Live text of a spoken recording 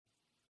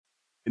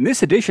In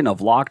this edition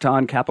of Locked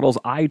On Capitals,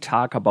 I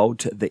talk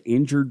about the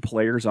injured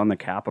players on the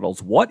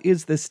Capitals. What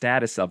is the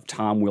status of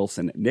Tom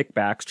Wilson, Nick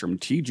Backstrom,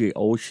 TJ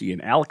Oshie,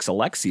 and Alex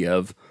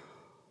Alexeyev?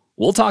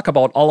 We'll talk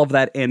about all of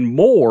that and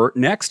more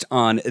next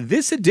on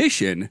this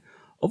edition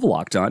of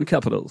Locked On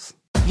Capitals.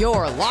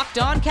 Your Locked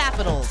On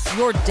Capitals,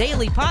 your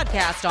daily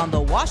podcast on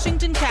the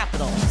Washington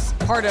Capitals.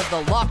 Part of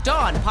the Locked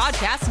On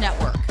Podcast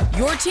Network,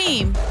 your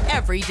team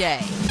every day.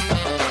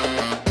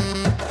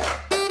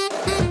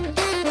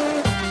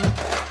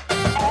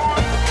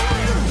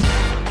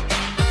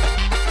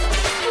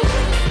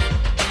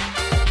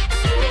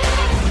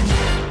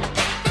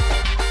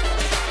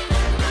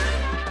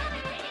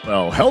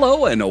 Well,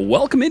 hello and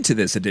welcome into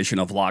this edition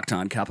of Locked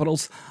On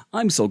Capitals.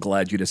 I'm so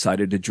glad you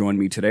decided to join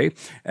me today.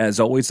 As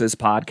always, this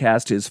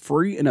podcast is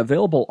free and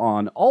available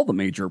on all the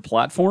major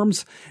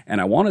platforms, and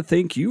I want to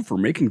thank you for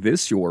making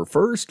this your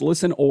first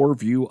listen or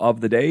view of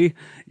the day.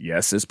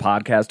 Yes, this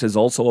podcast is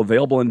also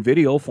available in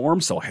video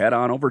form, so head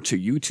on over to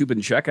YouTube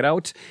and check it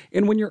out.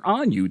 And when you're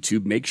on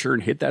YouTube, make sure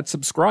and hit that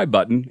subscribe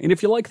button. And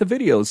if you like the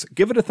videos,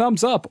 give it a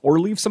thumbs up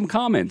or leave some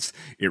comments.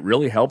 It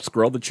really helps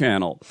grow the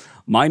channel.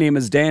 My name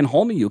is Dan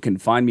Holme. You can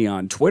find me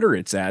on Twitter.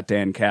 It's at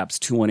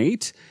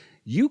DanCaps218.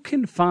 You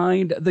can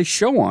find the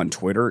show on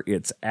Twitter.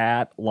 It's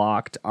at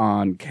Locked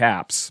On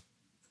Caps.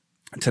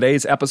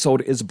 Today's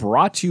episode is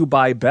brought to you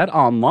by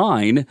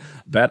BetOnline.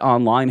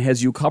 BetOnline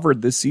has you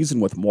covered this season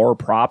with more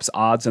props,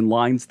 odds, and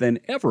lines than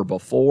ever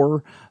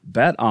before.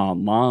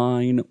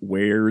 BetOnline,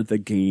 where the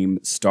game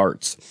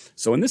starts.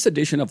 So in this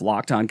edition of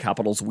Locked On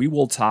Capitals, we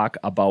will talk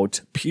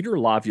about Peter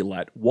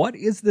Laviolette. What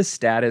is the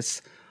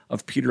status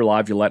of Peter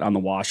Laviolette on the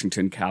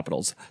Washington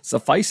Capitals?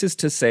 Suffices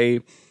to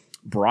say,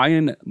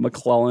 Brian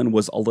MacLellan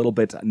was a little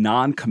bit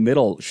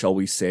non-committal, shall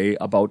we say,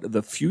 about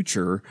the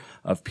future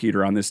of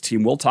Peter on this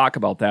team. We'll talk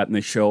about that in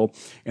the show.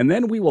 And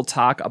then we will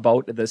talk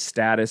about the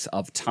status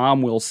of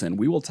Tom Wilson.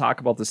 We will talk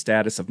about the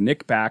status of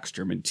Nick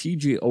Backstrom and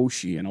TJ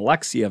Oshie and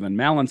Alexeyev and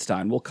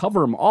Malenstein. We'll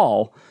cover them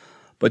all.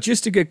 But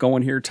just to get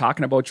going here,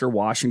 talking about your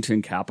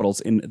Washington Capitals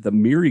in the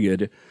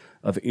myriad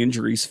of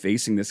injuries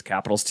facing this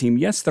Capitals team.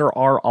 Yes, there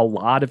are a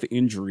lot of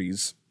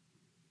injuries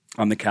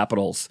on the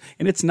Capitals,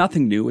 and it's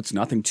nothing new. It's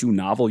nothing too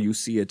novel. You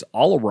see it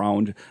all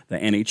around the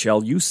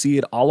NHL. You see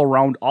it all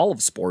around all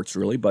of sports,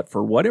 really. But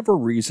for whatever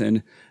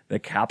reason, the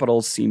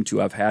Capitals seem to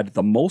have had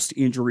the most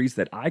injuries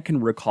that I can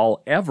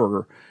recall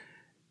ever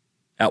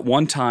at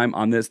one time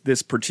on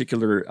this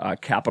particular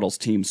Capitals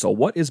team. So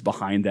what is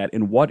behind that,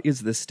 and what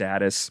is the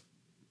status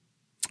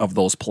of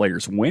those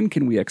players? When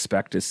can we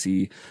expect to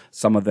see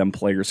some of them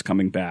players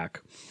coming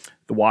back?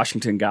 The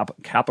Washington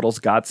Capitals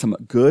got some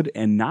good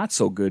and not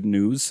so good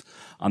news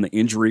on the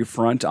injury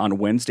front on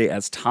Wednesday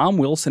as Tom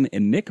Wilson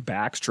and Nick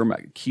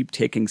Backstrom keep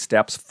taking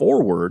steps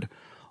forward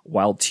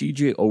while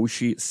TJ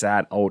Oshie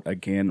sat out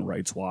again,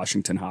 writes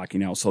Washington Hockey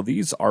Now. So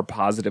these are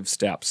positive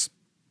steps.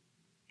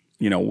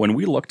 You know, when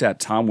we looked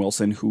at Tom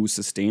Wilson, who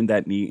sustained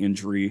that knee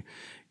injury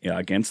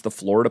against the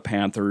Florida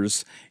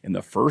Panthers in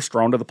the first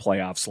round of the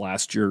playoffs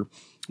last year,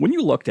 when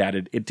you looked at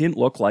it, it didn't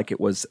look like it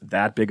was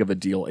that big of a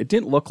deal. It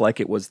didn't look like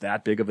it was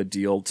that big of a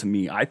deal to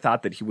me. I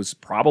thought that he was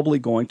probably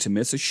going to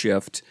miss a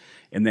shift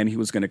and then he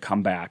was going to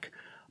come back.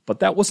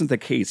 But that wasn't the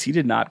case. He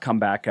did not come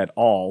back at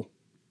all.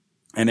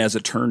 And as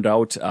it turned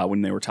out,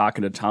 when they were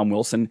talking to Tom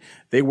Wilson,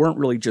 they weren't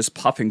really just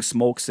puffing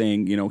smoke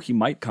saying, you know, he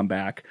might come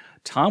back.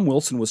 Tom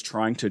Wilson was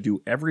trying to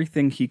do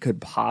everything he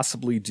could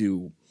possibly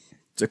do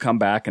to come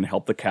back and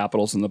help the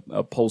Capitals in the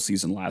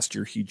postseason last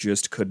year. He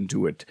just couldn't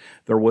do it.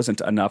 There wasn't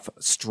enough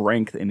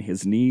strength in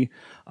his knee.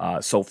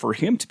 So for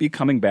him to be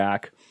coming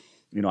back,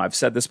 you know, I've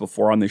said this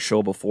before on this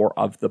show before,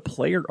 of the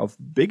player of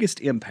biggest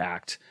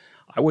impact,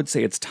 I would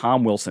say it's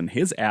Tom Wilson.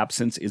 His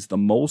absence is the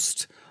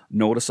most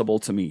noticeable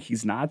to me.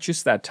 He's not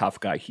just that tough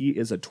guy. He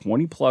is a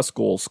 20-plus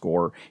goal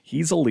scorer.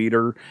 He's a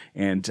leader,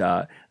 and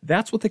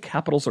that's what the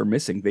Capitals are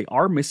missing. They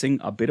are missing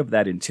a bit of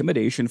that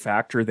intimidation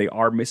factor. They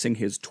are missing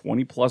his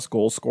 20-plus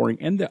goal scoring,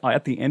 and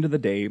at the end of the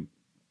day,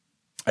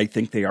 I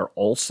think they are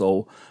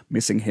also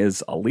missing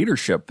his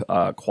leadership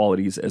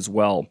qualities as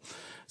well.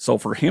 So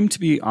for him to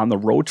be on the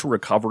road to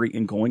recovery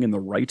and going in the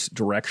right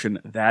direction,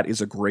 that is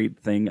a great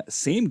thing.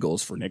 Same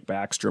goes for Nick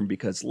Backstrom,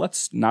 because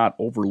let's not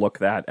overlook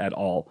that at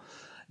all.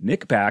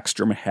 Nick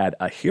Backstrom had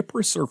a hip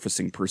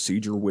resurfacing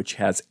procedure which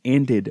has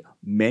ended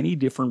many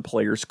different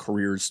players'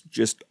 careers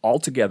just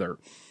altogether.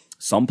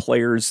 Some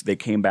players, they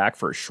came back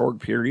for a short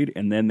period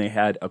and then they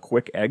had a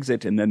quick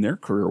exit and then their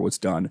career was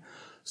done.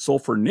 So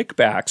for Nick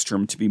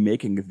Backstrom to be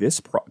making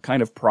this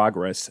kind of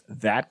progress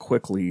that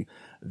quickly,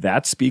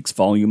 that speaks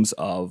volumes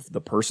of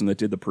the person that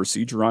did the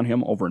procedure on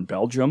him over in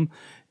Belgium,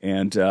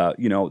 and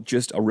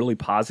just a really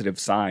positive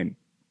sign.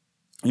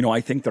 You know,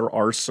 I think there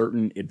are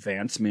certain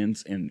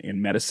advancements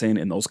in medicine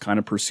and those kind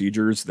of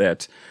procedures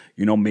that,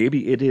 you know,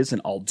 maybe it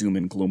isn't all doom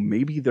and gloom.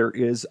 Maybe there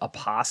is a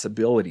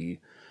possibility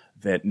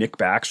that Nick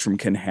Backstrom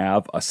can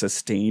have a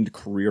sustained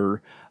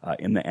career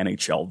in the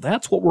NHL.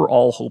 That's what we're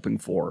all hoping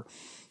for.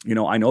 You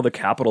know, I know the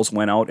Capitals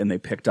went out and they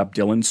picked up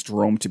Dylan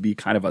Strome to be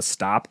kind of a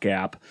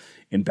stopgap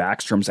in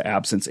Backstrom's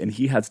absence, and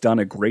he has done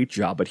a great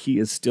job, but he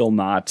is still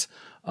not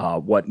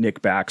what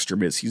Nick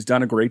Backstrom is. He's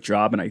done a great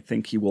job, and I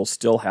think he will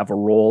still have a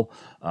role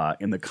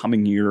in the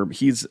coming year.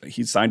 He's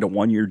signed a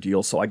 1-year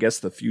deal, so I guess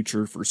the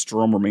future for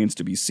Strome remains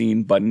to be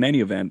seen. But in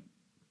any event,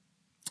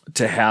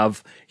 to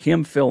have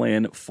him fill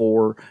in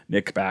for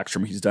Nick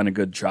Backstrom, he's done a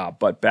good job.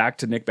 But back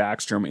to Nick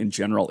Backstrom in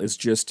general is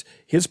just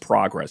his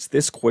progress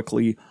this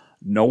quickly.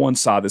 No one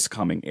saw this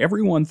coming.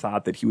 Everyone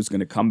thought that he was going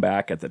to come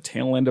back at the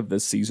tail end of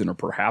this season or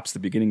perhaps the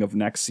beginning of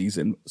next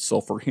season.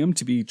 So for him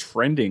to be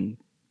trending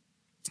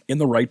in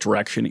the right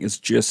direction is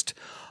just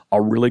a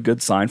really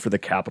good sign for the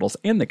Capitals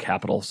and the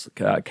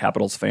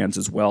Capitals fans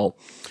as well.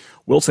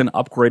 Wilson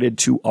upgraded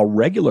to a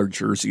regular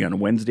jersey on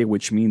Wednesday,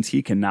 which means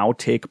he can now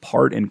take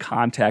part in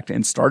contact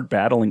and start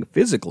battling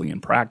physically in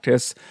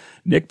practice.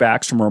 Nick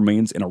Backstrom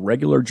remains in a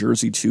regular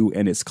jersey too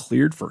and is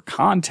cleared for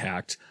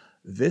contact.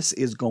 This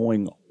is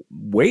going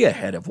way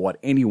ahead of what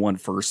anyone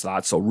first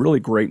thought, so really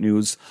great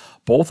news.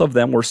 Both of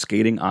them were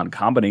skating on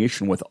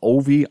combination with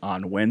Ovi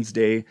on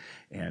Wednesday,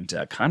 and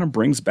kind of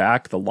brings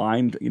back the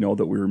line,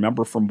 that we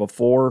remember from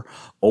before.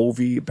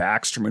 Ovi,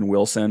 Backstrom, and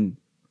Wilson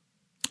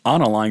on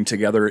a line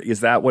together. Is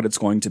that what it's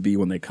going to be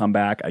when they come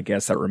back? I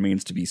guess that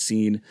remains to be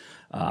seen.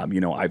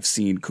 I've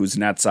seen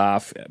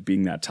Kuznetsov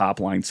being that top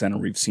line center.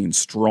 We've seen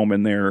Strome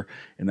in there.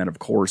 And then, of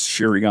course,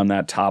 Sheary on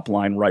that top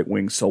line right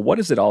wing. So what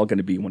is it all going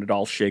to be when it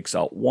all shakes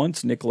out?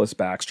 Once Nicholas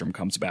Backstrom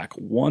comes back,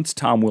 once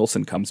Tom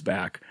Wilson comes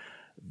back,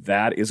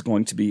 that is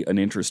going to be an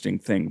interesting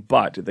thing.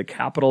 But the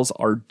Capitals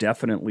are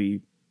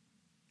definitely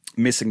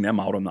missing them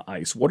out on the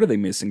ice. What are they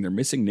missing? They're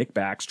missing Nick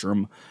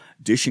Backstrom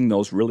dishing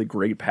those really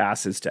great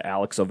passes to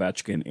Alex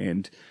Ovechkin.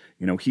 And,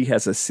 he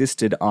has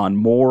assisted on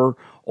more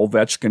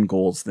Ovechkin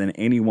goals than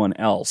anyone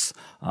else.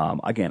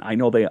 Again, I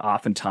know they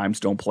oftentimes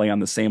don't play on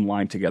the same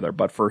line together,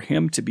 but for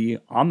him to be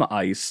on the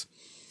ice,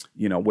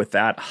 with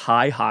that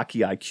high hockey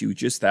IQ,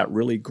 just that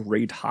really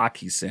great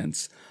hockey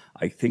sense,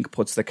 I think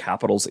puts the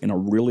Capitals in a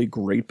really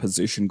great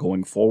position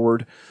going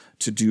forward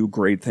to do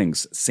great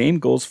things. Same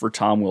goes for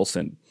Tom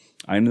Wilson.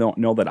 I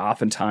know that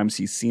oftentimes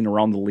he's seen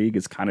around the league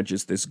as kind of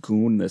just this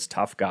goon, this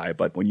tough guy.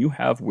 But when you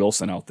have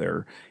Wilson out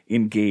there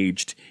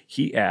engaged,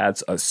 he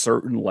adds a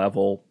certain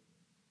level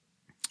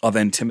of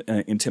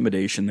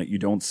intimidation that you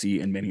don't see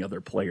in many other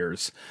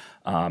players.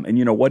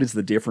 And what is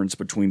the difference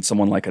between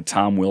someone like a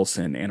Tom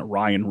Wilson and a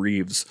Ryan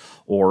Reeves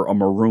or a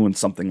Maroon,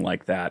 something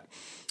like that,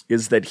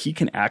 is that he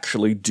can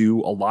actually do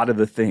a lot of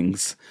the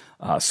things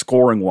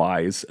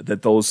scoring-wise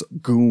that those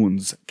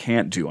goons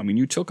can't do. I mean,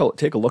 you take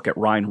a look at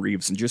Ryan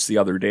Reeves, and just the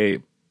other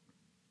day,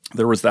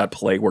 there was that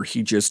play where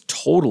he just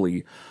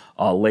totally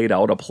laid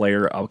out a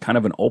player, kind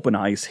of an open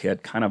ice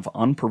hit, kind of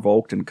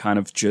unprovoked, and kind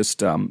of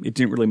just, it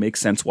didn't really make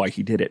sense why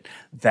he did it.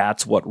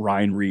 That's what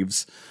Ryan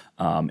Reeves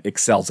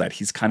excels at.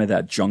 He's kind of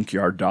that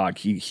junkyard dog.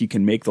 He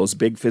can make those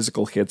big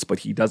physical hits, but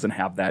he doesn't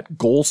have that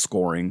goal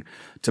scoring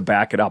to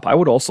back it up. I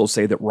would also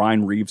say that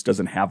Ryan Reeves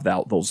doesn't have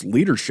those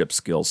leadership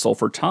skills. So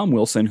for Tom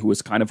Wilson, who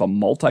is kind of a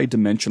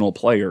multi-dimensional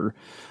player,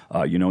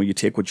 you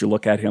take what you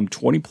look at him,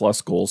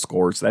 20-plus goal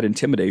scores, that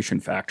intimidation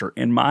factor.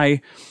 In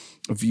my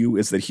view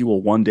is that he will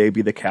one day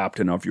be the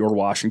captain of your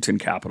Washington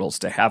Capitals.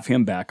 To have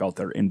him back out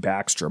there in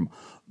Backstrom,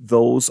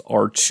 those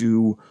are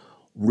two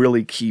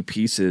really key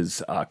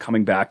pieces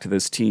coming back to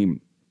this team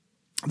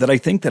that I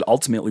think that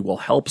ultimately will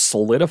help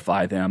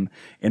solidify them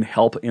and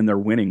help in their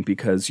winning,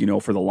 because,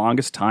 for the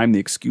longest time, the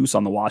excuse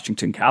on the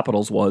Washington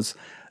Capitals was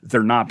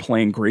they're not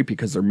playing great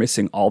because they're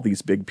missing all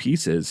these big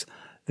pieces.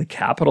 The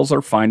Capitals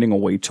are finding a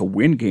way to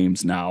win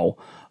games now,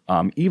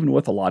 even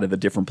with a lot of the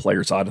different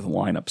players out of the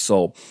lineup.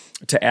 So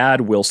to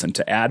add Wilson,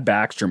 to add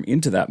Backstrom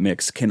into that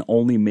mix can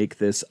only make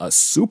this a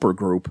super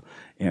group.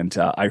 And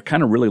I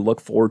kind of really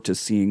look forward to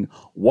seeing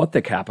what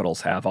the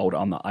Capitals have out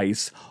on the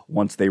ice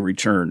once they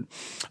return.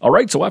 All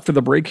right, so after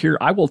the break here,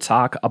 I will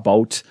talk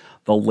about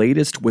the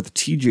latest with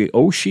TJ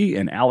Oshie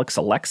and Alex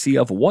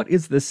Alexiev. What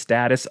is the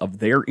status of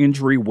their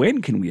injury?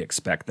 When can we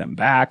expect them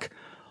back?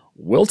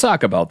 We'll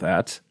talk about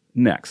that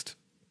next.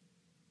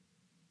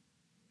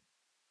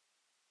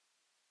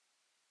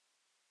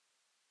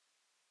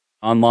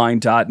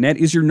 BetOnline.net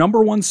is your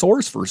number one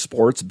source for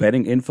sports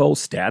betting info,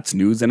 stats,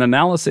 news, and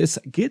analysis.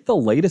 Get the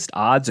latest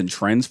odds and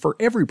trends for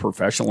every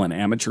professional and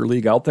amateur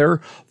league out there.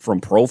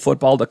 From pro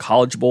football to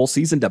college bowl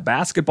season to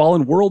basketball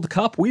and World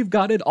Cup, we've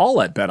got it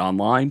all at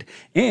BetOnline.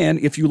 And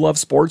if you love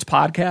sports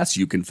podcasts,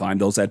 you can find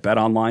those at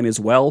BetOnline as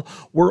well.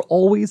 We're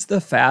always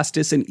the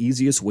fastest and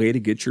easiest way to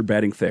get your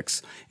betting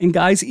fix. And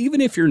guys,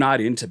 even if you're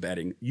not into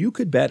betting, you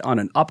could bet on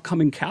an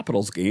upcoming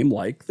Capitals game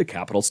like the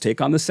Capitals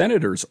take on the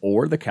Senators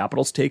or the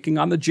Capitals taking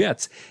on the Jets.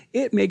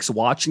 It makes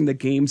watching the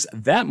games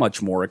that much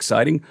more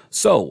exciting.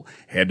 So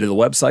head to the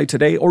website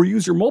today or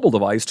use your mobile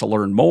device to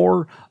learn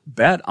more.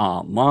 Bet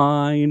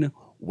online,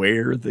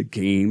 where the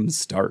game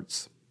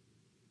starts.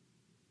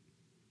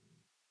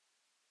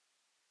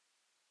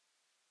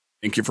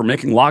 Thank you for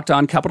making Locked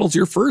On Capitals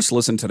your first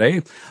listen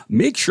today.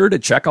 Make sure to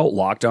check out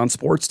Locked On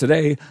Sports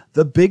Today,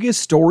 the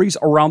biggest stories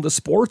around the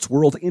sports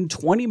world in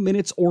 20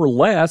 minutes or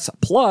less,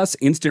 plus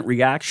instant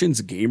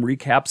reactions, game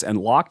recaps, and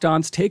Locked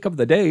On's take of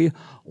the day.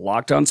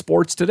 Locked On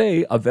Sports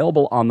Today,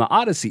 available on the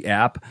Odyssey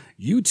app,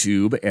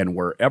 YouTube, and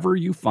wherever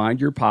you find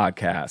your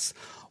podcasts.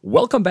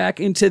 Welcome back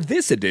into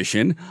this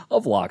edition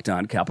of Locked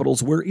On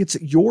Capitals, where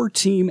it's your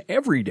team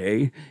every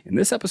day. In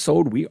this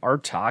episode, we are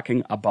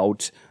talking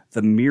about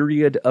the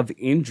myriad of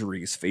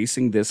injuries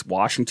facing this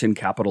Washington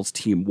Capitals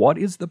team. What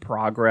is the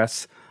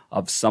progress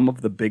of some of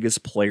the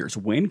biggest players?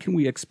 When can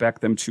we expect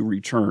them to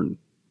return?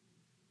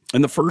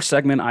 In the first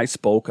segment, I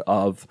spoke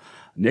of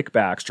Nick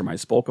Backstrom. I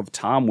spoke of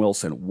Tom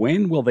Wilson.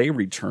 When will they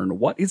return?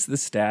 What is the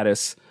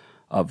status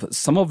of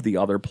some of the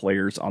other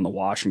players on the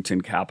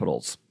Washington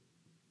Capitals?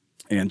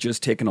 And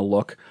just taking a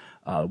look,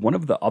 one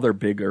of the other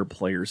bigger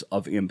players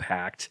of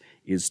impact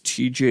is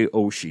TJ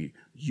Oshie.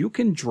 You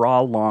can draw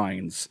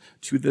lines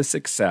to the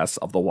success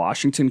of the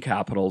Washington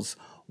Capitals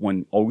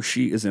when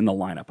Oshie is in the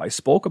lineup. I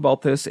spoke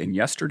about this in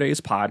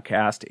yesterday's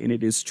podcast, and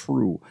it is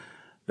true.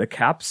 The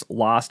Caps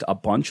lost a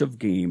bunch of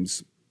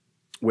games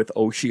with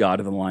Oshie out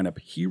of the lineup.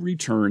 He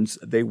returns,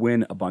 they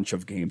win a bunch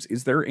of games.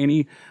 Is there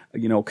any,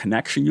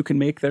 connection you can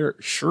make there?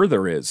 Sure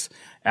there is.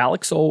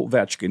 Alex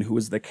Ovechkin, who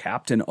is the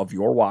captain of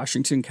your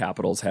Washington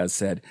Capitals, has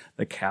said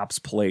the Caps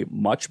play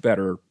much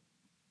better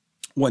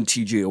when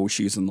TJ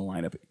Oshie is in the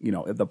lineup.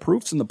 The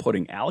proof's in the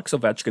pudding. Alex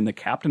Ovechkin, the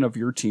captain of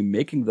your team,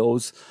 making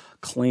those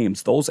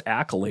claims, those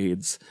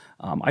accolades.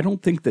 I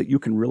don't think that you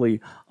can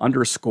really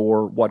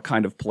underscore what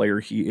kind of player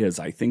he is.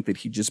 I think that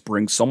he just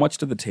brings so much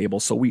to the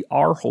table. So we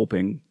are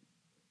hoping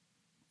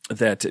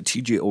that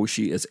TJ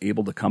Oshie is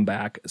able to come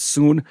back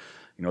soon.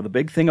 The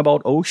big thing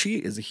about Oshie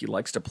is that he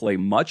likes to play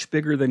much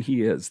bigger than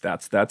he is.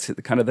 That's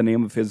kind of the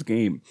name of his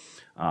game.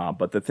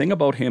 But the thing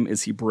about him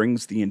is he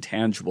brings the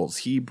intangibles.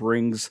 He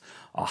brings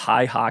a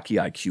high hockey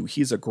IQ.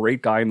 He's a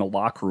great guy in the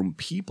locker room.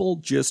 People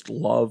just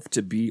love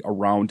to be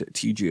around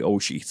TJ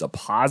Oshie. He's a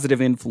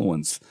positive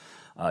influence.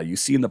 You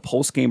see in the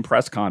post-game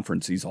press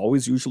conference, he's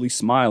always usually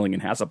smiling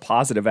and has a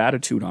positive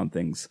attitude on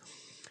things.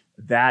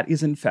 That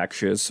is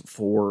infectious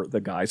for the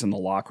guys in the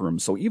locker room.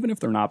 So even if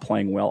they're not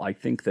playing well, I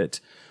think that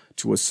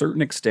to a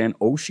certain extent,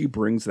 Oshie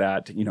brings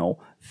that,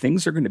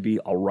 things are going to be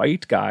all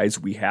right, guys.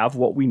 We have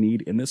what we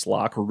need in this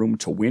locker room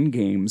to win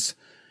games.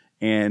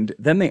 And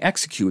then they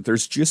execute.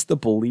 There's just the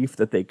belief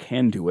that they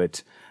can do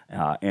it.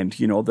 And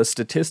the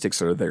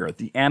statistics are there.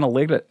 The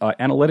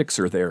analytics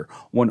are there.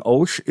 When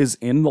Oshie is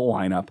in the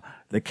lineup,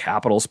 the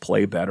Capitals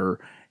play better.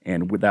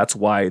 And that's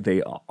why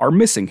they are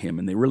missing him.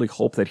 And they really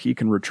hope that he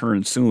can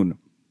return soon.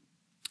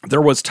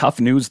 There was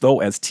tough news, though,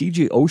 as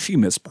TJ Oshie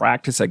missed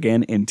practice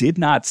again and did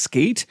not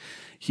skate.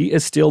 He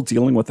is still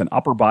dealing with an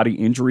upper body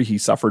injury he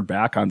suffered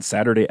back on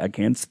Saturday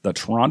against the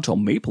Toronto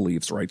Maple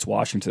Leafs, writes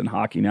Washington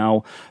Hockey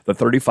Now. The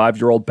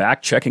 35-year-old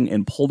back checking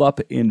and pulled up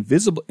in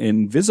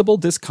visible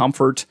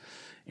discomfort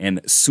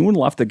and soon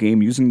left the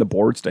game using the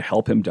boards to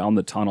help him down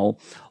the tunnel.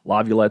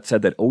 Laviolette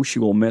said that Oshie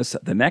will miss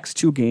the next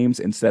two games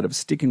instead of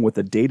sticking with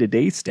the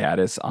day-to-day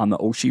status on the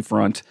Oshie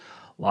front.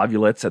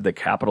 Laviolette said the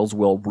Capitals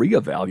will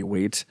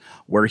reevaluate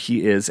where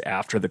he is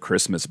after the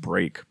Christmas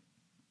break.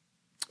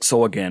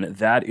 So again,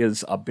 that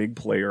is a big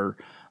player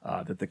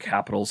that the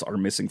Capitals are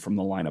missing from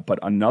the lineup. But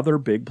another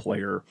big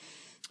player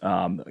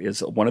is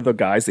one of the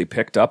guys they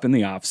picked up in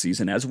the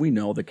offseason. As we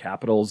know, the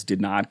Capitals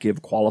did not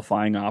give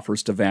qualifying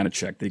offers to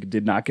Vanecek. They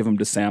did not give them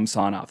to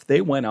Samsonov.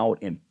 They went out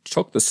and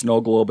took the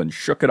snow globe and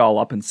shook it all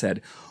up and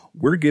said,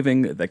 we're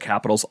giving the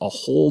Capitals a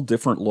whole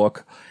different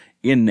look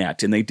in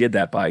net. And they did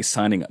that by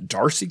signing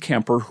Darcy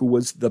Kuemper, who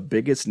was the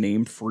biggest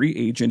name free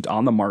agent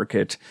on the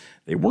market.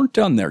 They weren't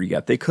done there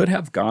yet. They could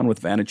have gone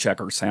with Vanecek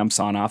or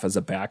Samsonov as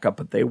a backup,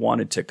 but they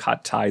wanted to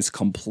cut ties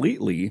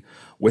completely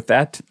with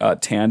that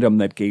tandem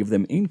that gave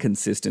them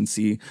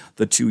inconsistency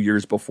the 2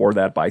 years before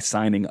that by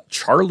signing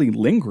Charlie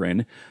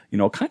Lindgren,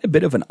 kind of a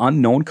bit of an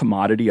unknown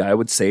commodity, I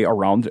would say,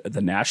 around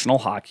the National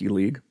Hockey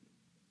League.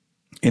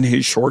 In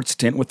his short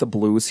stint with the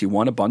Blues, he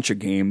won a bunch of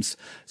games.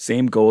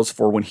 Same goes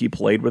for when he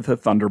played with the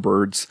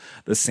Thunderbirds.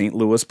 The St.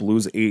 Louis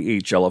Blues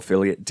AHL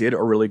affiliate did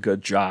a really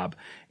good job.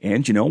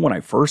 And, when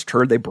I first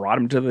heard they brought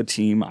him to the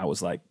team, I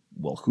was like,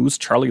 well, who's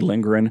Charlie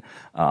Lindgren?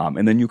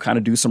 And then you kind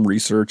of do some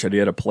research. I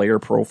did a player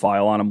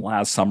profile on him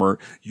last summer.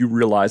 You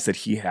realize that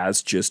he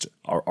has just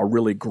a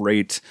really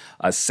great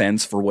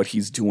sense for what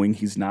he's doing.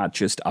 He's not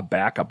just a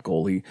backup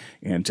goalie.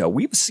 And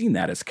we've seen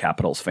that as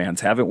Capitals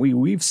fans, haven't we?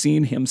 We've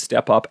seen him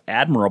step up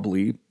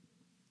admirably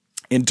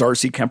in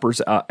Darcy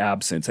Kuemper's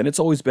absence. And it's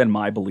always been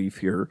my belief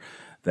here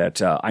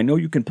that I know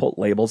you can put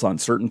labels on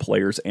certain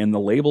players, and the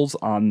labels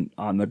on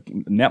the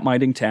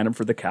netminding tandem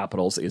for the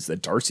Capitals is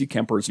that Darcy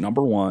Kuemper is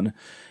number one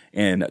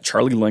and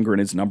Charlie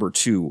Lindgren is number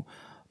two.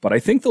 But I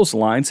think those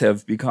lines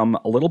have become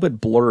a little bit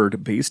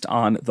blurred based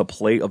on the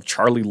play of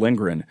Charlie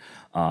Lindgren.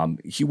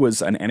 He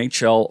was an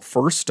NHL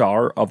first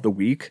star of the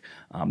week.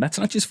 That's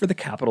not just for the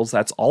Capitals.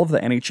 That's all of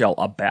the NHL,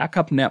 a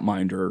backup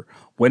netminder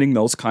winning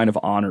those kind of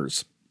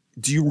honors.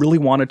 do you really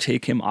want to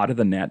take him out of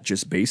the net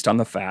just based on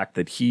the fact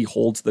that he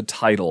holds the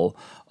title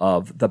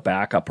of the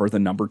backup or the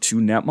number 2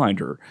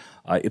 netminder?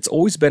 It's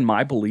always been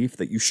my belief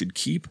that you should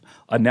keep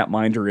a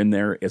netminder in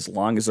there as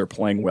long as they're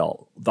playing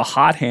well. The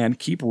hot hand,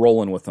 keep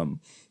rolling with them.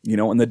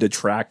 And the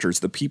detractors,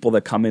 the people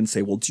that come in and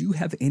say, well, do you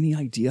have any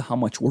idea how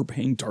much we're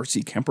paying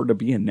Darcy Kuemper to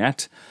be in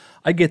net?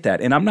 I get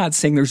that. And I'm not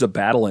saying there's a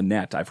battle in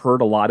net. I've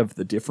heard a lot of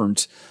the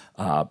different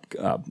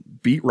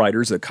beat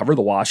writers that cover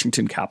the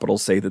Washington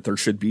Capitals say that there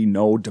should be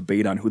no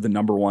debate on who the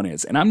number 1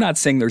 is. And I'm not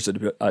saying there's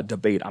a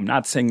debate. I'm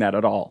not saying that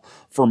at all.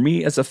 For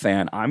me as a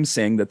fan, I'm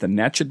saying that the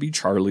net should be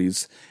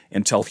Charlie's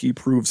until he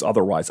proves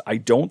otherwise. I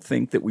don't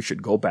think that we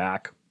should go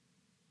back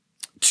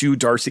to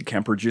Darcy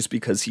Kuemper just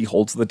because he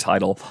holds the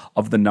title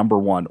of the number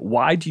 1.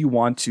 Why do you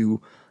want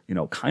to,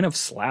 kind of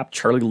slap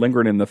Charlie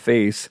Lindgren in the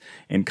face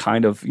and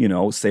kind of,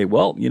 say,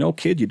 well,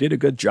 kid, you did a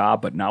good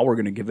job, but now we're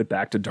going to give it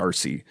back to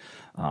Darcy.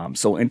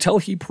 So until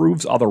he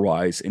proves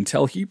otherwise,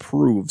 until he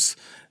proves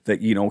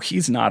that,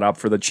 he's not up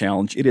for the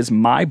challenge, it is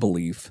my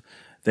belief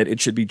that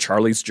it should be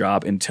Charlie's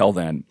job until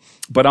then.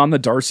 But on the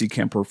Darcy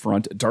Kuemper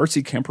front,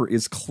 Darcy Kuemper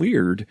is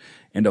cleared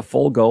and a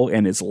full go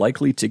and is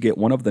likely to get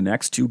one of the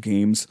next 2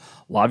 games.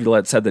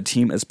 Laviolette said the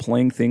team is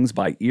playing things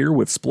by ear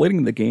with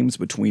splitting the games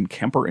between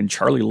Kuemper and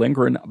Charlie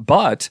Lindgren,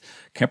 but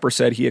Kuemper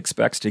said he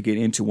expects to get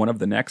into one of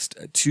the next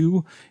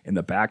 2 in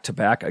the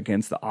back-to-back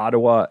against the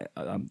Ottawa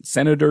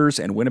Senators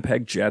and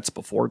Winnipeg Jets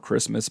before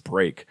Christmas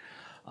break.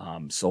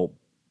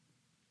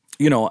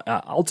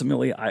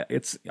 Ultimately,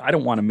 I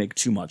don't want to make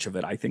too much of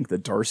it. I think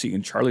that Darcy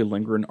and Charlie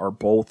Lindgren are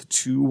both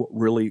 2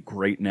 really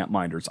great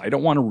netminders. I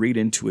don't want to read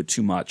into it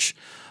too much,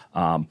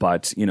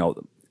 but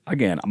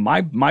again,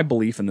 my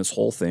belief in this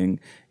whole thing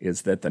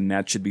is that the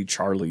net should be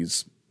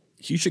Charlie's.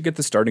 He should get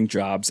the starting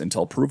jobs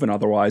until proven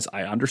otherwise.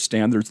 I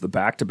understand there's the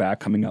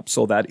back-to-back coming up,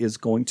 so that is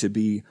going to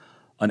be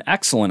an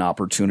excellent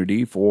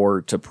opportunity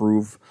to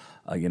prove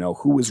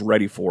who is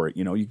ready for it.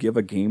 You give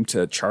a game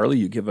to Charlie,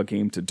 you give a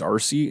game to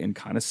Darcy, and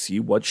kind of see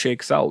what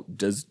shakes out.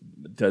 Does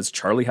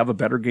Charlie have a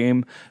better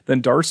game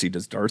than Darcy?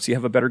 Does Darcy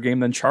have a better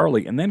game than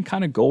Charlie? And then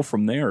kind of go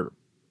from there.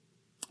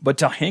 But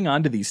to hang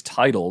on to these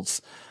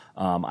titles,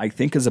 I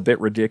think is a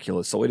bit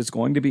ridiculous. So it is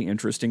going to be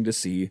interesting to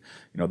see,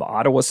 the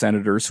Ottawa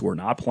Senators, who are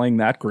not playing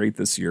that great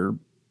this year,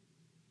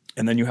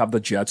 and then you have the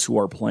Jets, who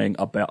are playing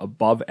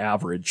above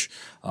average,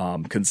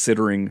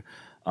 considering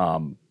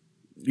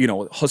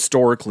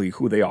historically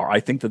who they are. I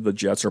think that the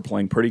Jets are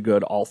playing pretty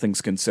good, all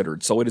things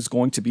considered. So it is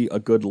going to be a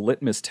good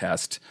litmus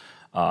test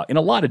in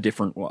a lot of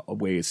different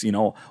ways.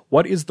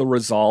 What is the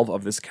resolve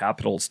of this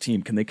Capitals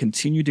team? Can they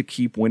continue to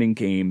keep winning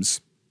games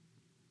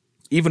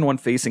even when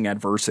facing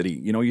adversity?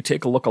 You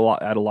take a look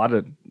at a lot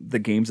of the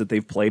games that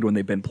they've played when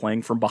they've been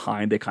playing from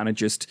behind. They kind of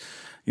just,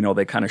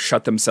 they kind of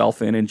shut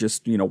themselves in and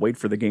just, wait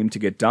for the game to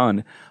get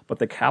done. But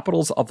the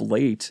Capitals of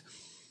late,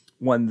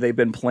 when they've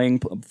been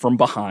playing from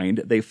behind,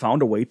 they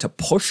found a way to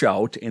push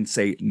out and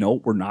say, no,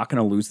 we're not going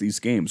to lose these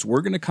games.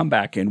 We're going to come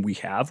back in. We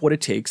have what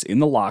it takes in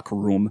the locker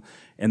room,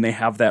 and they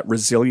have that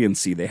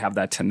resiliency. They have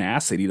that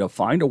tenacity to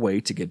find a way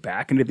to get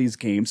back into these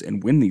games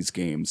and win these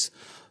games.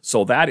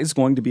 So that is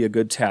going to be a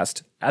good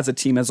test as a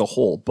team as a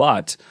whole.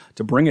 But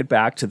to bring it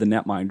back to the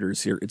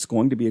netminders here, it's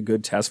going to be a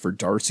good test for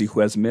Darcy, who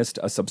has missed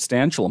a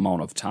substantial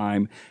amount of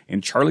time,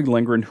 and Charlie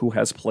Lindgren, who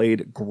has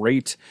played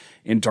great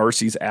in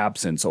Darcy's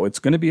absence. So it's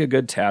going to be a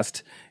good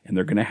test, and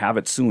they're going to have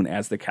it soon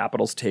as the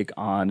Capitals take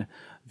on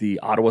the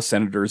Ottawa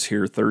Senators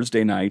here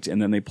Thursday night, and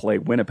then they play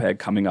Winnipeg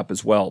coming up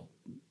as well.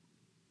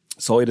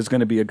 So it is going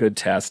to be a good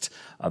test,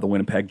 the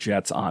Winnipeg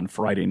Jets on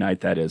Friday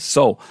night, that is.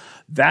 So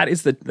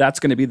that's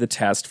going to be the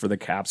test for the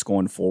Caps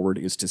going forward,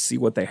 is to see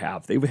what they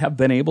have. They have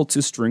been able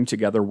to string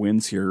together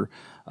wins here,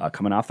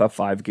 coming off that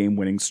 5-game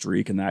winning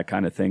streak and that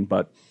kind of thing.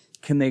 But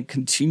can they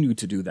continue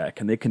to do that?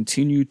 Can they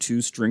continue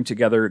to string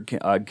together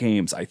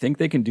games? I think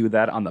they can do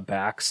that on the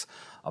backs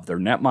of their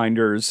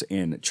netminders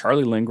in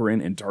Charlie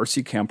Lindgren and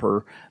Darcy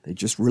Kuemper. They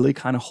just really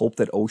kind of hope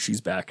that Oshie's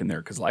back in there,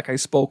 because like I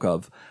spoke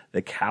of,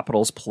 the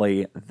Capitals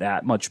play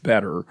that much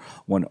better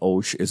when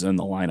Osh is in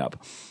the lineup.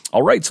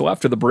 All right, so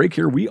after the break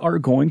here, we are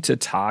going to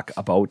talk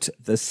about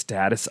the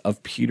status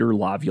of Peter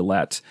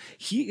Laviolette.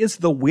 He is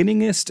the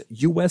winningest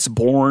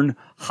U.S.-born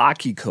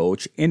hockey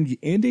coach, and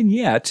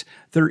yet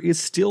there is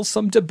still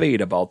some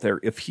debate about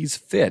there if he's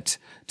fit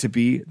to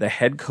be the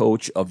head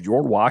coach of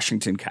your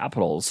Washington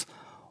Capitals.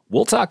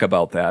 We'll talk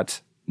about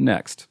that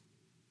next.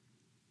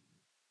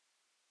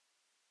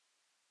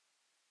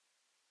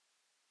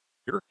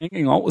 You're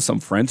hanging out with some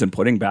friends and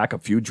putting back a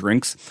few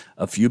drinks.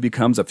 A few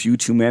becomes a few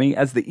too many.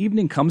 As the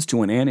evening comes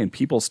to an end and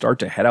people start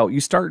to head out, you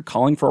start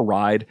calling for a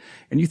ride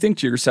and you think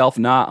to yourself,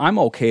 nah, I'm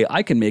okay.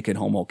 I can make it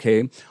home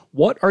okay.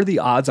 What are the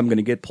odds I'm going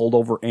to get pulled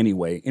over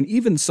anyway? And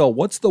even so,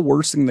 what's the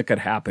worst thing that could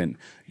happen?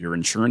 Your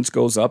insurance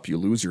goes up, you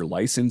lose your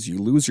license, you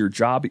lose your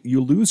job,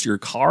 you lose your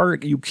car,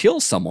 you kill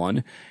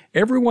someone.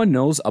 Everyone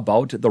knows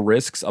about the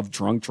risks of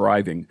drunk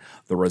driving.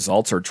 The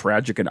results are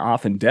tragic and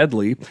often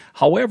deadly.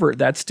 However,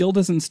 that still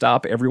doesn't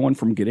stop everyone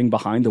from getting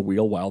behind the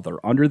wheel while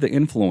they're under the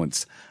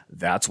influence.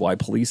 That's why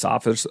police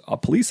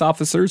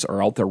officers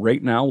are out there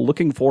right now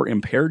looking for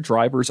impaired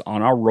drivers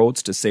on our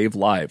roads to save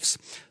lives.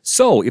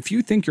 So, if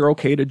you think you're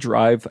okay to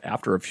drive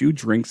after a few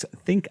drinks,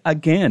 think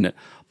again.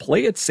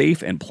 Play it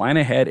safe and plan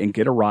ahead and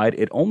get a ride.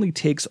 It only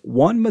takes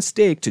one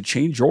mistake to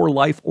change your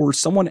life or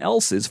someone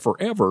else's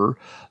forever.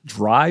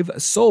 Drive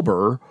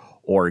sober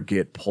or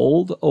get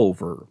pulled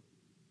over.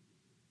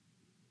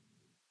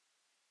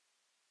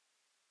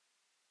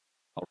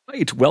 All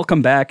right,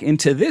 welcome back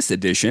into this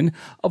edition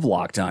of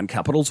Locked On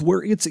Capitals,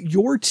 where it's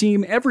your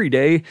team every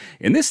day.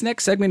 In this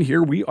next segment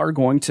here, we are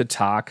going to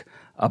talk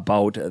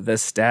about the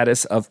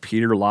status of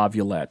Peter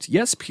Laviolette.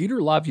 Yes,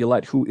 Peter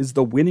Laviolette, who is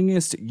the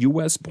winningest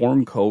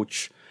U.S.-born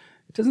coach.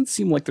 It doesn't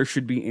seem like there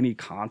should be any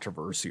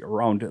controversy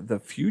around the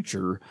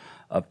future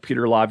of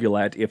Peter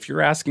Laviolette. If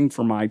you're asking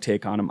for my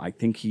take on him, I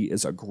think he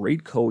is a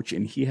great coach,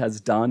 and he has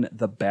done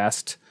the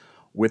best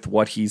with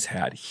what he's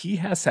had. He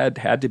has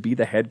had to be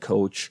the head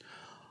coach,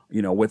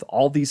 with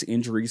all these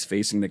injuries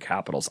facing the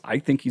Capitals. I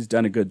think he's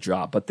done a good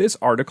job. But this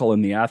article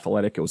in The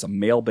Athletic, it was a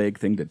mailbag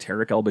thing to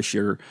Tarek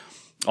El-Bashir.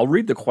 I'll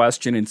read the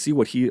question and see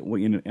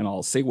and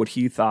I'll say what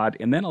he thought,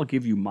 and then I'll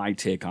give you my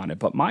take on it.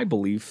 But my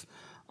belief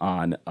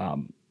on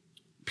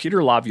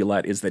Peter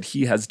Laviolette is that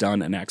he has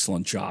done an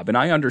excellent job. And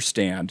I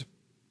understand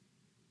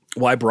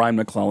why Brian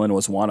McClellan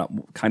was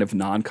kind of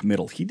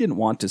non-committal. He didn't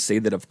want to say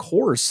that, of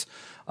course,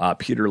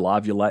 Peter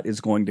Laviolette is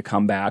going to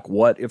come back.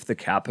 What if the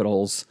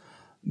Capitals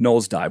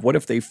nosedive? What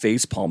if they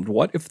face-palmed?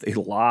 What if they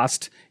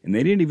lost and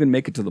they didn't even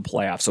make it to the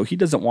playoffs? So he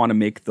doesn't want to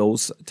make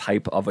those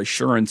type of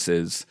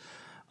assurances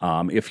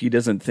if he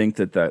doesn't think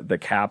that the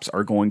Caps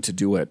are going to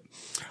do it.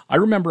 I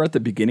remember at the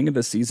beginning of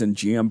the season,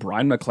 GM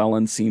Brian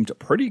McClellan seemed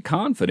pretty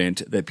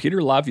confident that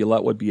Peter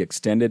Laviolette would be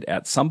extended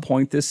at some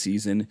point this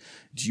season.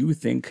 Do you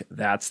think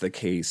that's the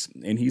case?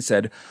 And he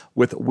said,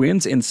 with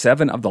wins in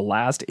 7 of the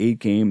last 8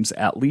 games,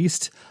 at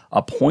least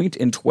a point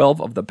in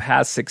 12 of the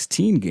past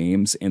 16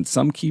 games, and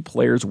some key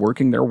players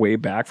working their way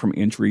back from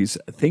injuries,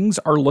 things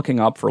are looking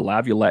up for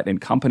Laviolette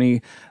and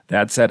company.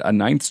 That said, a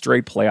 9th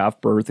straight playoff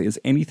berth is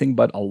anything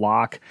but a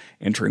lock.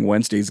 Entering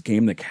Wednesday's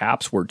game, the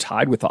Caps were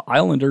tied with the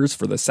Islanders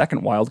for the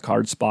second wild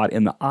card spot,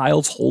 and the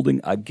Isles holding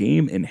a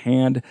game in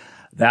hand.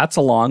 That's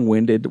a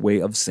long-winded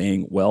way of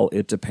saying, well,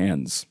 it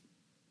depends.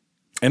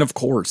 And of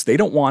course, they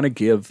don't want to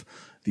give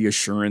the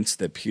assurance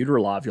that Peter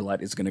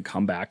Laviolette is going to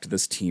come back to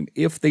this team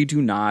if they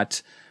do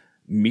not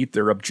meet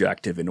their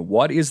objective. And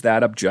what is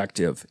that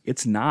objective?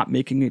 It's not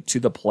making it to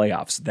the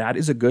playoffs. That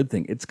is a good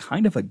thing. It's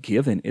kind of a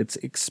given. It's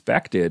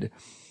expected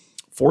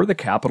for the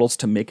Capitals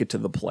to make it to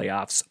the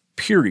playoffs,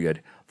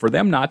 period. For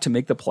them not to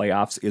make the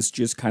playoffs is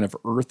just kind of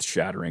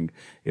earth-shattering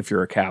if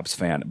you're a Caps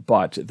fan.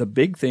 But the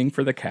big thing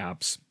for the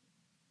Caps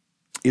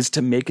is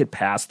to make it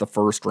past the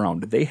first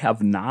round. They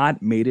have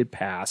not made it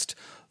past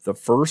the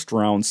first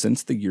round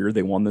since the year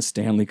they won the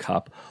Stanley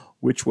Cup,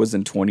 which was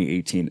in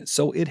 2018.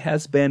 So it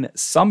has been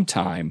some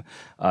time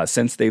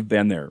since they've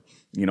been there.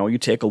 You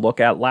take a look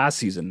at last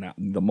season,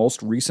 the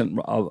most recent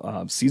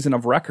season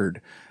of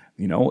record.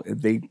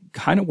 They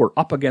kind of were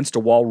up against a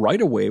wall right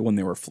away when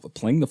they were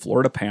playing the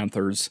Florida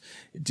Panthers.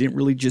 It didn't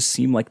really just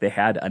seem like they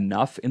had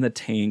enough in the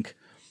tank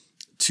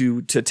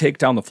to take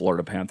down the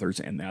Florida Panthers,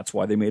 and that's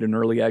why they made an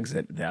early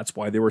exit. That's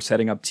why they were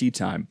setting up tea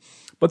time.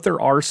 But there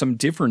are some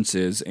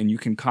differences, and you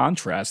can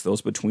contrast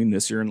those between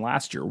this year and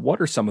last year. What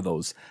are some of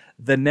those?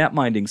 The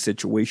net-minding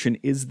situation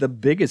is the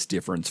biggest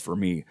difference for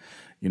me.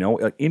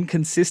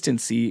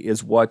 Inconsistency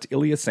is what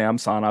Ilya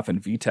Samsonov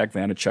and Vitek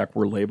Vanacek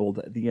were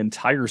labeled the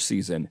entire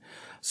season.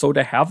 So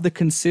to have the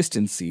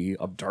consistency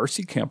of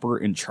Darcy Kemper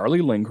and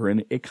Charlie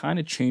Lindgren, it kind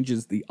of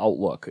changes the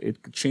outlook.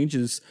 It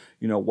changes,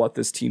 what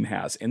this team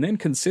has. And then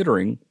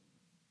considering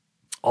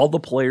all the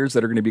players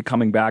that are going to be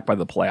coming back by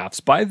the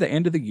playoffs, by the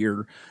end of the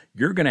year,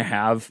 you're going to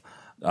have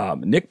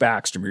Nick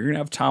Backstrom, you're going to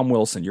have Tom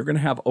Wilson, you're going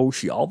to have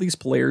Oshie. All these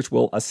players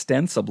will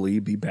ostensibly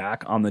be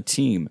back on the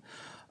team.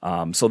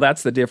 So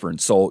that's the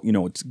difference. So,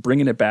 it's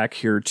bringing it back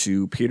here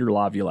to Peter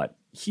Laviolette.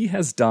 He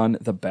has done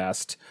the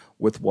best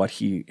with what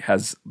he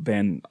has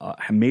been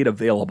made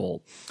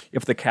available.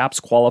 If the Caps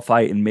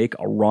qualify and make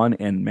a run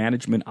and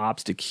management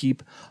opts to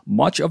keep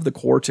much of the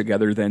core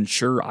together, then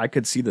sure, I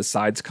could see the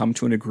sides come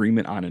to an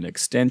agreement on an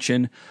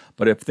extension.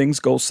 But if things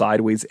go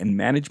sideways and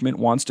management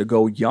wants to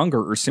go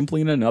younger or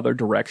simply in another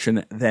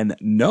direction, then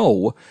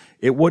no,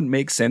 it wouldn't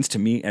make sense to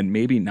me, and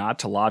maybe not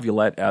to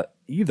Laviolette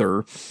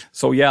either.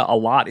 So yeah, a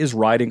lot is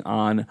riding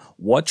on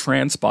what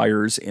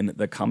transpires in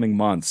the coming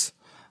months.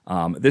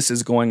 This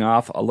is going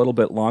off a little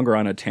bit longer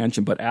on a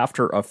tangent, but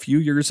after a few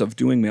years of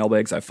doing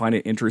mailbags, I find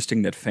it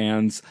interesting that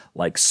fans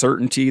like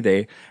certainty.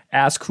 They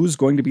ask who's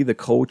going to be the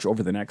coach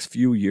over the next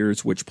few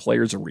years, which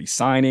players are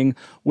re-signing,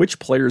 which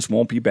players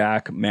won't be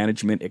back,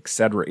 management,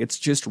 etc. It's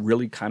just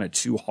really kind of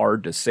too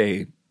hard to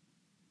say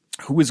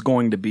who is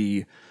going to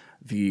be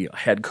the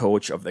head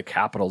coach of the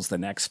Capitals the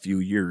next few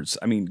years.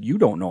 I mean, you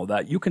don't know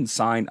that. You can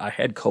sign a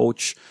head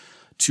coach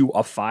to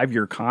a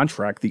 5-year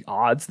contract. The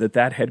odds that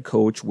that head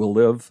coach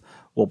will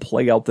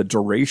play out the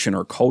duration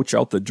or coach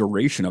out the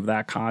duration of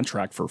that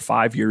contract for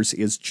 5 years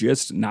is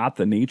just not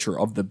the nature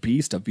of the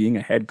beast of being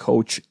a head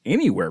coach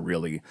anywhere,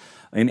 really,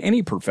 in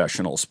any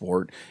professional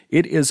sport.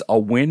 It is a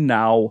win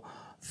now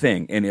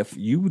thing. And if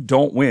you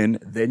don't win,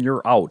 then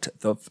you're out.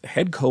 The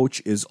head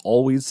coach is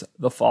always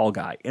the fall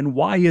guy. And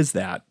why is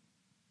that?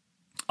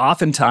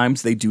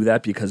 Oftentimes they do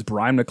that because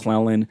Brian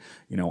McClellan,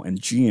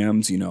 and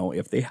GMs,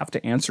 if they have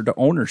to answer to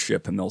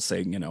ownership and they'll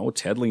say,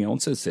 Ted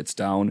Leonsis sits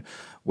down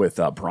with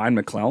Brian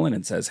McClellan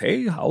and says,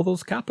 hey, how are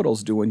those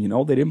Capitals doing?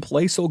 They didn't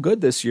play so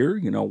good this year.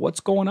 What's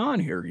going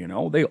on here?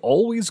 They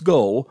always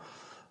go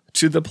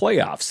to the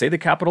playoffs. Say the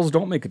Capitals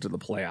don't make it to the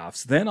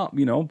playoffs. Then,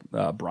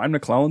 Brian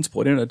McClellan's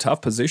put in a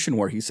tough position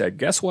where he said,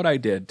 guess what I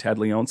did, Ted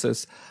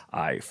Leonsis?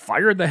 I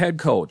fired the head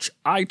coach.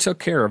 I took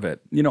care of it.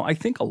 I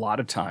think a lot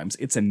of times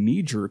it's a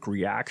knee-jerk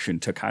reaction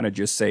to kind of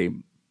just say,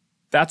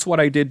 that's what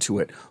I did to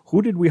it.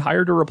 Who did we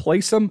hire to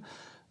replace him?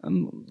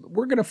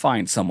 We're going to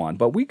find someone,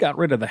 but we got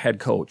rid of the head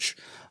coach.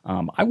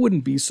 I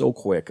wouldn't be so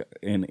quick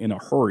in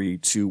a hurry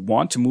to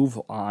want to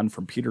move on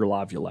from Peter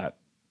Laviolette.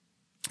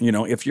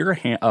 If you're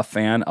a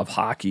fan of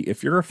hockey,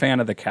 if you're a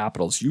fan of the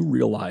Capitals, you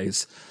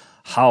realize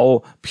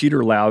how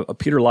Peter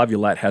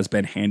Laviolette has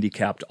been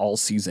handicapped all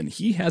season.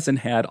 He hasn't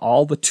had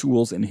all the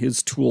tools in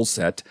his tool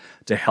set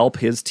to help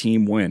his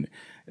team win.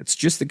 It's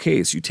just the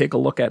case. You take a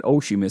look at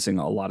Oshie missing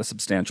a lot of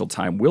substantial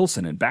time,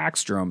 Wilson and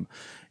Backstrom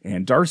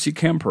and Darcy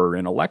Kemper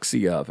and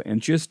Alexiev,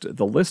 and just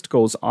the list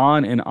goes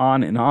on and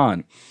on and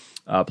on.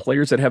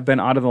 Players that have been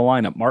out of the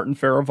lineup, Martin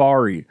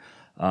Feravari,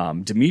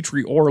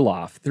 Dmitry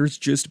Orlov. There's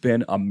just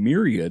been a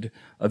myriad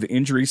of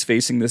injuries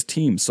facing this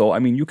team. So,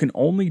 you can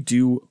only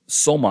do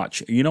so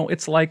much.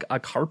 It's like a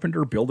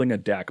carpenter building a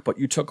deck, but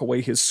you took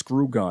away his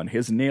screw gun,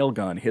 his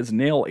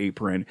nail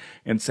apron,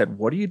 and said,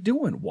 what are you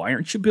doing? Why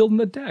aren't you building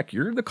the deck?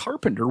 You're the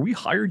carpenter. We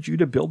hired you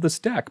to build this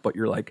deck. But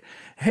you're like,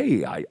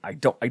 hey, I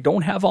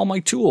don't have all my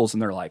tools.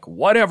 And they're like,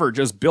 whatever,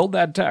 just build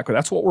that deck.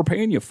 That's what we're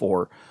paying you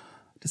for.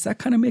 Does that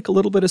kind of make a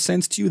little bit of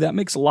sense to you? That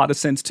makes a lot of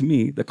sense to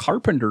me. The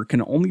carpenter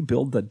can only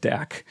build the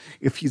deck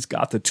if he's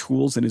got the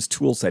tools in his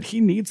tool set. He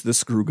needs the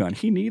screw gun.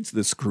 He needs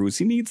the screws.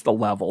 He needs the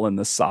level and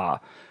the saw.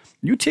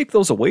 You take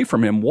those away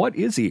from him, what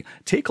is he?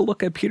 Take a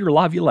look at Peter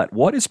Laviolette.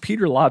 What is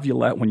Peter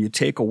Laviolette when you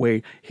take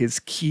away his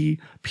key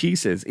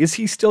pieces? Is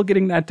he still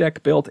getting that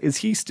deck built? Is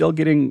he still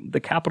getting the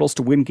Capitals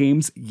to win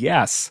games?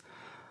 Yes.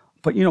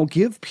 But,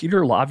 give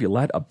Peter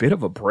Laviolette a bit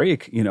of a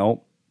break,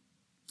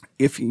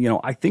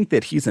 I think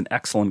that he's an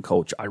excellent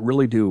coach. I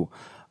really do.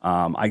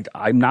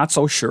 I'm not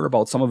so sure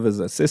about some of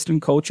his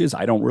assistant coaches.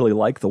 I don't really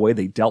like the way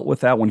they dealt with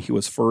that when he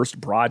was first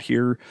brought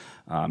here.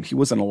 He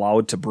wasn't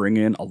allowed to bring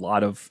in a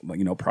lot of,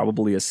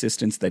 probably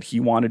assistants that he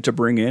wanted to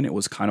bring in. It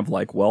was kind of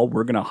like, well,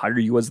 we're going to hire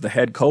you as the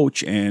head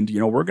coach and,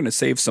 we're going to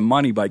save some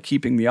money by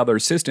keeping the other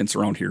assistants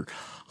around here.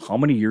 How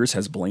many years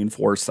has Blaine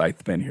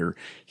Forsythe been here?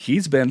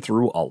 He's been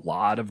through a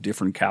lot of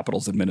different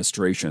Capitals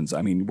administrations.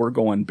 We're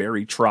going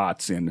Barry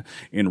Trotz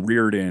in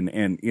Reardon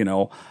and,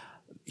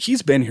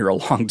 he's been here a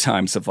long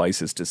time,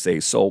 suffices to say.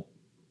 So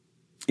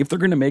if they're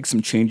going to make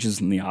some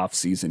changes in the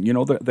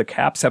offseason, the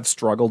Caps have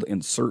struggled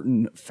in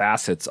certain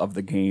facets of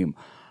the game.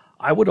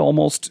 I would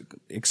almost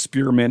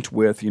experiment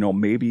with,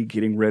 maybe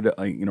getting rid of,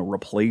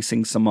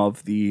 replacing some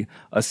of the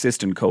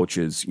assistant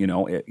coaches,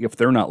 if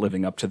they're not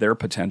living up to their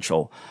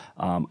potential.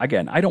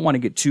 Again, I don't want to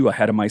get too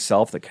ahead of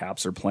myself. The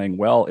Caps are playing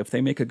well. If they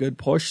make a good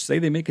push, say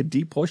they make a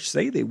deep push,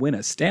 say they win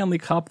a Stanley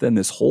Cup, then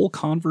this whole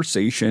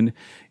conversation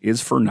is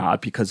for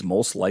naught because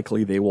most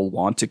likely they will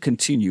want to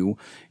continue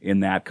in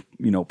that,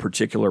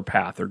 particular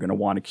path. They're going to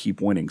want to keep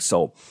winning.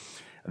 So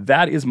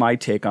that is my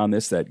take on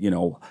this, that,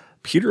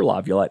 Peter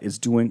Laviolette is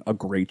doing a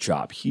great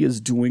job. He is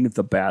doing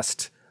the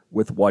best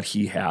with what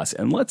he has.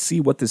 And let's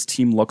see what this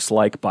team looks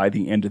like by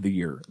the end of the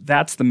year.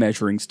 That's the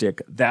measuring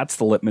stick. That's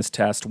the litmus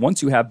test.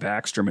 Once you have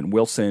Backstrom and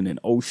Wilson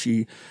and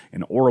Oshie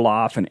and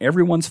Orlov and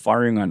everyone's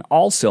firing on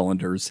all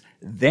cylinders,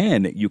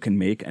 then you can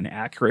make an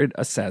accurate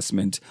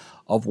assessment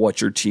of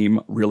what your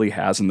team really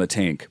has in the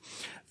tank.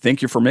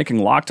 Thank you for making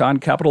Locked On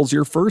Capitals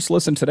your first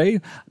listen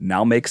today.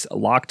 Now makes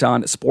Locked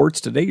On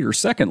Sports Today your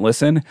second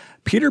listen.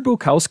 Peter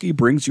Bukowski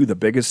brings you the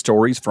biggest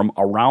stories from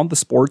around the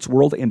sports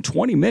world in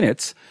 20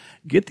 minutes.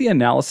 Get the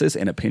analysis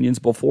and opinions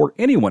before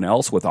anyone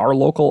else with our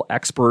local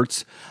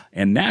experts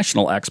and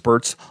national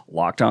experts.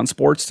 Locked On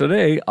Sports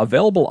Today,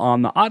 available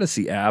on the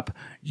Odyssey app,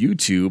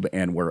 YouTube,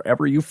 and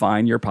wherever you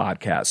find your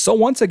podcasts. So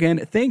once again,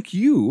 thank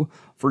you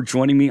for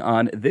joining me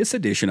on this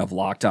edition of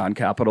Locked On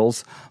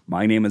Capitals.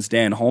 My name is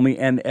Dan Holme,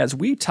 and as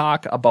we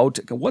talk about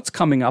what's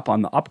coming up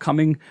on the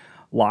upcoming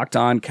Locked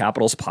On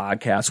Capitals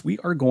podcast. We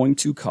are going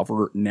to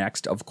cover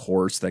next, of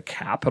course, the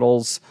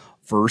Capitals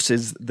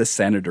versus the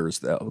Senators.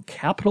 The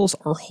Capitals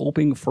are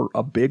hoping for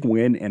a big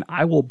win, and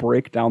I will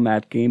break down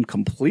that game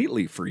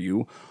completely for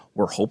you.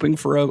 We're hoping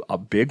for a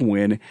big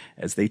win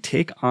as they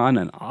take on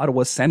an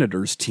Ottawa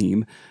Senators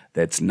team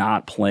that's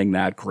not playing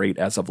that great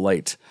as of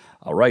late.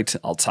 All right,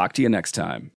 I'll talk to you next time.